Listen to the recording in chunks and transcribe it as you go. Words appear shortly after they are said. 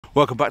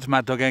Welcome back to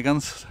Mad Dog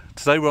Airguns.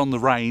 Today we're on the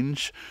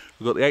range.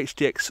 We've got the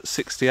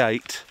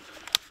HDX68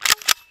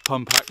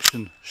 pump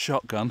action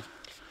shotgun.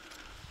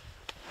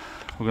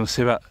 We're going to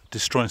see about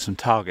destroying some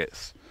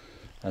targets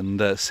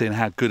and seeing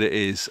how good it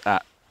is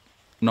at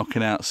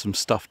knocking out some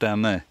stuff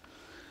down there.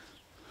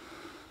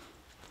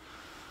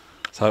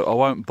 So I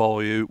won't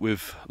bore you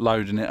with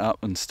loading it up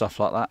and stuff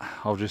like that.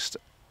 I'll just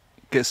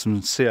get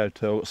some CO2.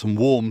 I've got some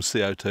warm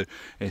CO2.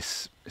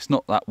 It's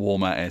not that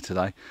warm out here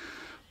today,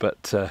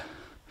 but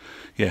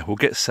yeah, we'll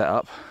get set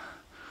up.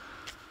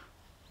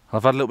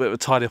 I've had a little bit of a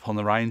tidy up on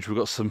the range. We've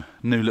got some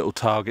new little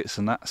targets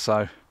and that,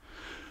 so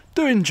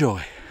do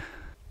enjoy.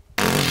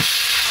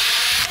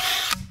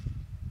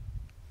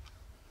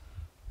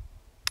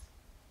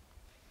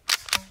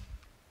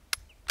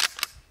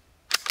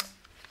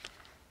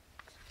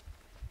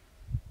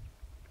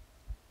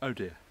 Oh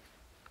dear.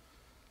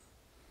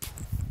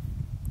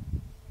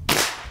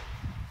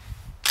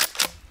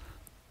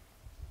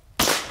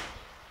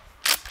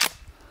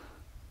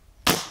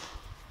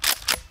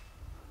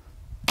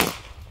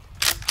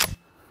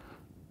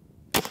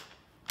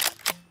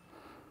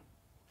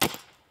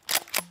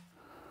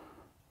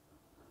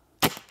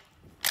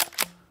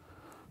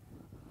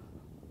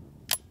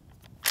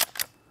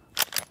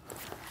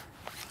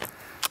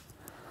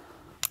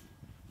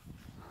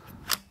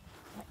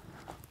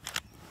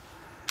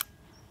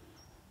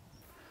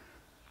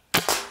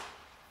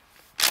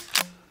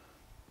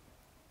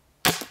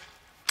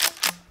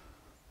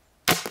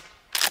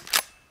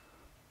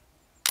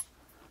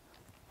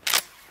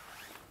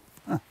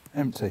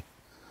 Empty.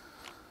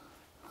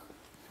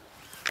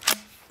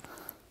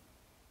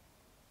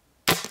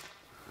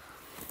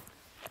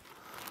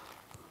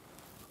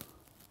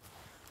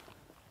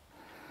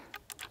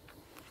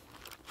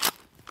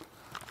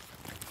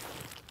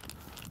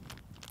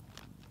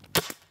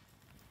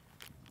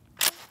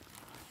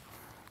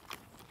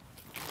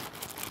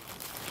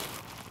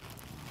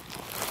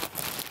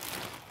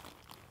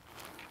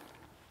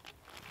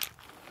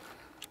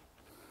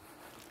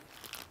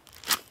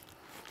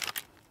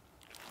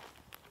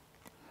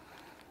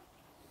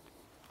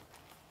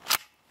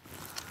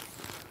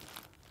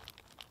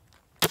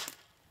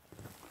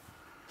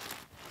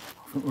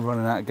 I think we're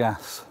running out of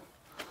gas.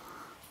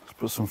 Let's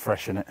put some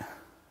fresh in it.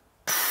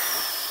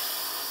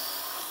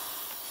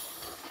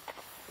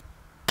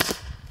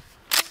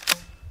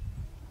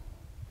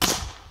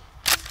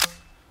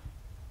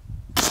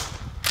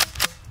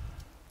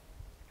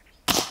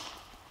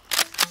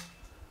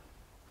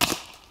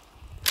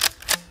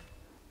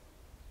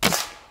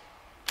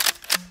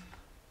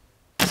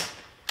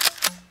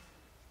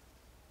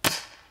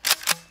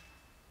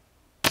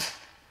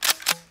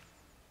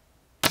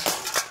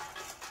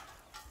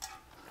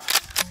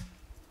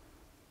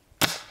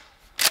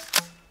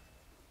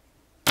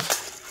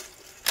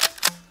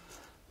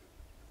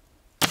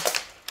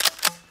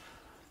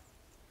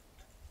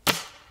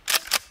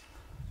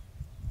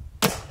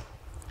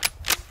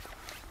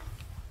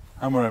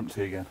 And we're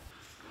empty again.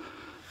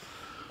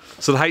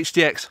 So the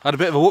HDX had a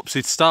bit of a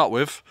whoopsie to start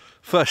with.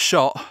 First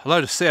shot, a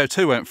load of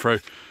CO2 went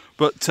through,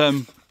 but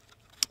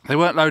they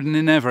weren't loading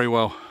in there very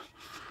well.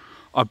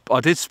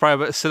 I did spray a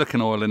bit of silicone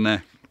oil in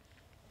there.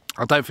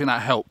 I don't think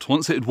that helped.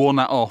 Once it had worn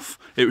that off,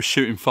 it was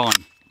shooting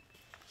fine.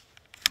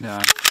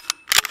 Yeah,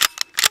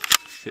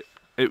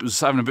 it was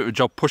having a bit of a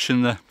job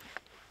pushing the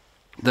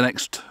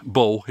next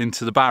ball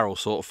into the barrel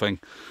sort of thing.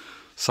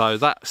 So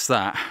that's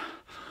that.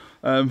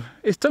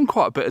 It's done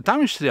quite a bit of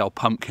damage to the old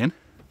pumpkin.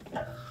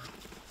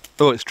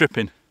 Oh, it's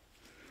dripping.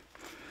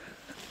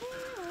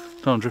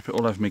 Don't want to drip it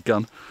all over my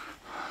gun.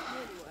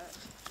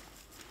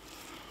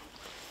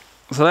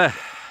 So there.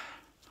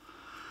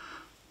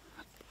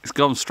 It's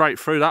gone straight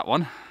through that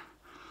one.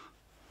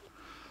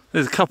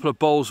 There's a couple of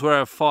balls where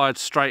I've fired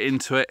straight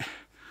into it.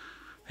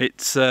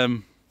 It's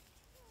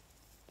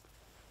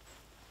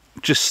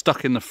just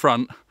stuck in the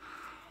front,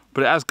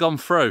 but it has gone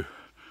through.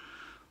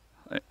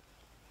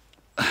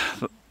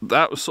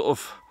 That was sort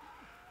of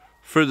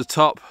through the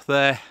top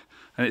there,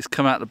 and it's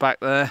come out the back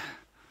there.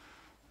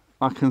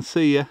 I can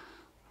see you.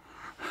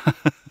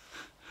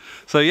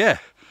 So yeah,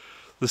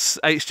 this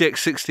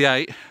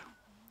HDX68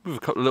 with a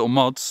couple of little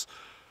mods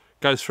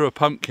goes through a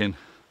pumpkin.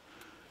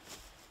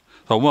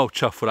 So I'm well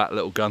chuffed with that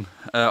little gun.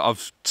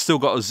 I've still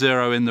got a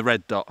 0 in the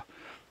red dot.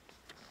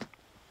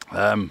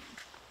 The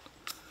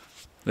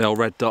old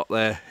red dot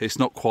there, it's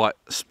not quite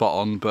spot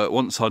on, but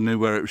once I knew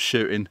where it was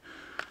shooting,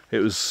 it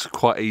was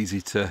quite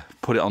easy to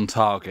put it on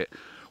target.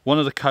 One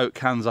of the Coke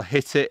cans, I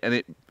hit it and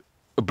it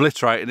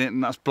obliterated it,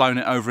 and that's blown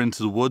it over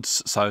into the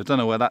woods, so I don't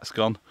know where that's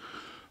gone.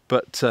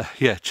 But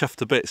yeah, chuffed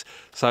to bits.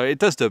 So it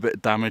does do a bit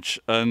of damage,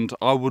 and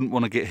I wouldn't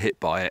want to get hit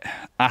by it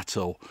at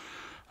all.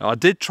 I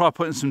did try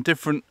putting some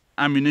different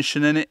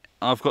ammunition in it.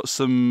 I've got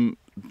some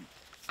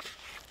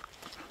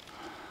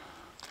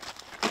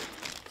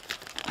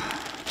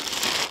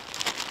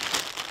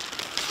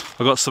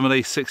of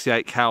these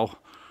 68 cal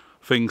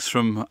things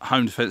from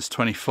Home Defence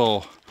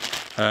 24.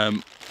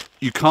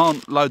 You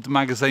can't load the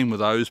magazine with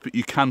those, but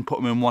you can put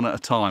them in one at a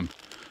time.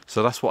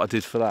 So that's what I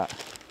did for that.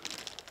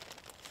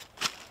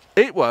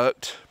 It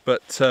worked,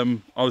 but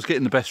I was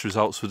getting the best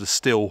results with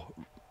the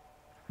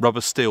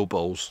rubber steel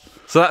balls.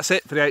 So that's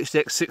it for the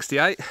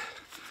HDX68.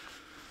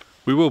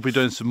 We will be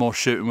doing some more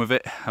shooting with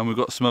it, and we've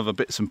got some other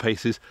bits and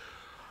pieces.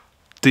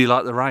 Do you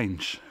like the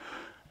range?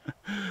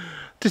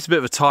 Just a bit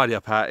of a tidy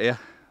up out here,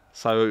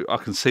 so I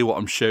can see what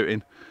I'm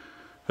shooting.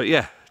 But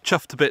yeah,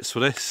 chuffed to bits for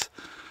this.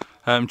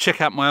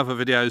 Check out my other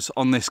videos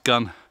on this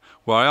gun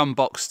where I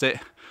unboxed it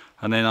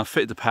and then I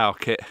fitted the power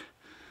kit,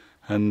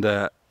 and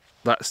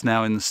that's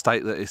now in the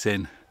state that it's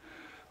in.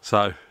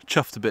 So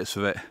chuffed to bits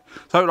with it.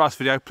 So hope you liked this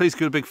video. Please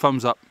give it a big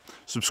thumbs up,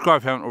 subscribe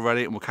if you haven't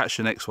already, and we'll catch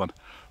you next one.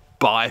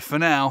 Bye for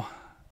now.